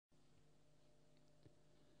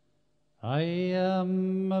I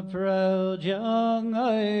am a proud young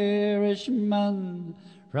Irishman,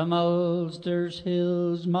 from Ulster's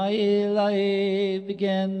hills my life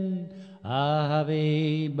began. A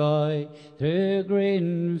happy boy through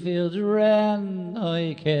green fields ran,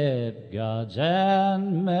 I kept God's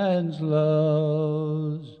and men's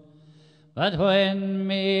laws. But when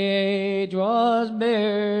me age was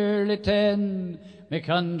barely 10, me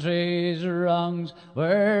country's wrongs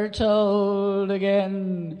were told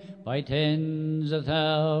again by tens of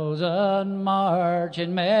thousands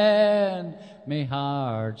marching men. Me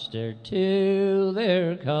heart stirred to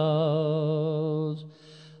their cause.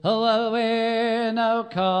 Oh, I'll wear no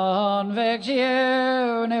convict's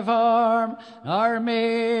uniform, nor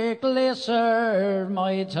meekly serve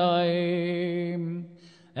my time.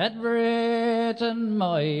 That Britain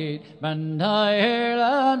might and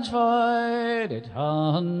Ireland's fight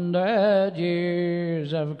 800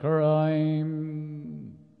 years of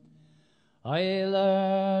crime. I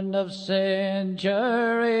learned of centuries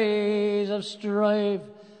of strife,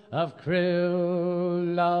 of cruel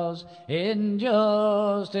laws,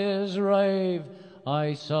 injustice rife.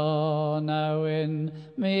 I saw now in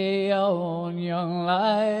me own young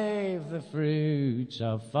life the fruits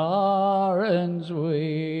of foreign's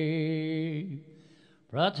way.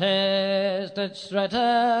 Protested,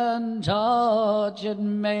 threatened, tortured,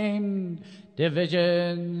 maimed,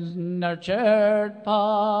 divisions nurtured,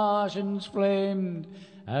 passions flamed,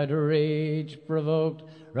 outrage provoked,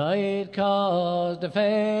 right cause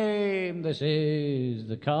defamed. This is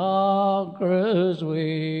the conqueror's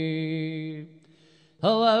way.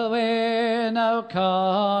 Oh, I'll wear no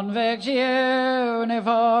convict's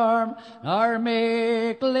uniform, nor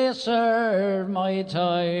meekly serve my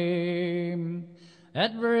time.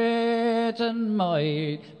 That Britain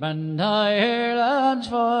might and Ireland's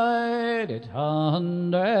fight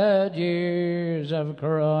 800 years of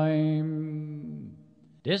crime.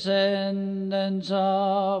 Descendants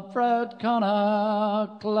of proud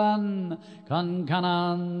Connacht clan,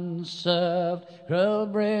 Concannon served cruel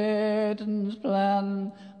Britain's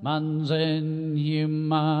plan. Man's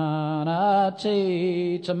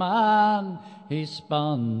inhumanity to man, he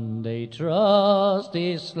spun a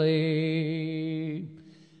trusty slave.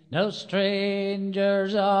 No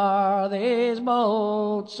strangers are these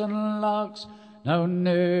boats and locks, no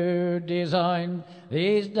new design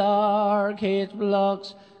these dark heath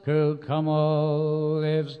blocks. Cruel Cromwell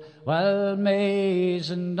lives while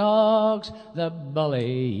Mason dogs, the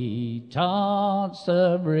bully taunts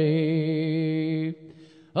the brave.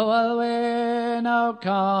 Oh, I'll wear no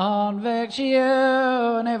convict's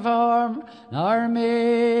uniform, nor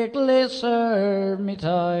meekly serve me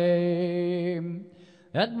time.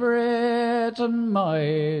 That Britain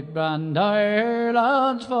might and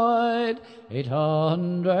Ireland's fight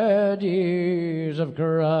 800 years of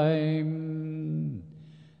crime.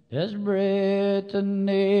 Does Britain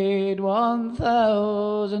need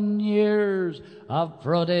 1,000 years of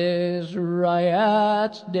protest,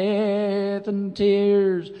 riots, death and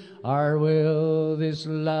tears? Or will this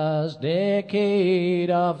last decade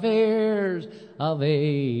of fears of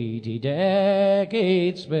 80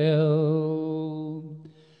 decades spell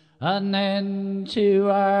an end to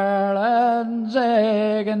Ireland's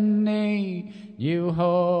agony, new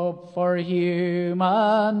hope for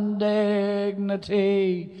human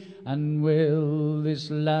dignity? And will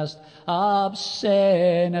this last obscenity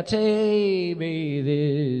be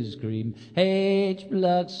this green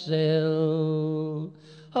H-block cell?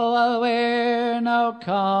 Oh, I'll wear no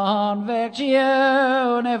convict's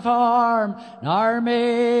uniform, nor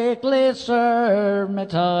meekly serve my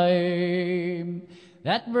time.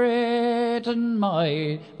 That Britain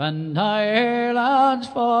might and Ireland's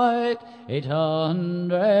fight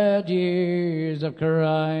 800 years of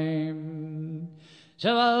crime.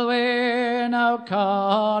 So I'll wear no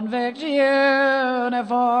convict's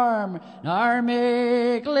uniform, nor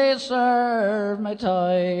meekly serve my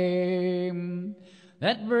time.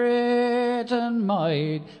 That Britain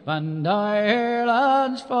might and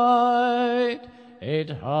Ireland's fight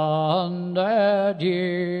 800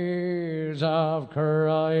 years of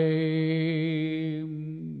crime.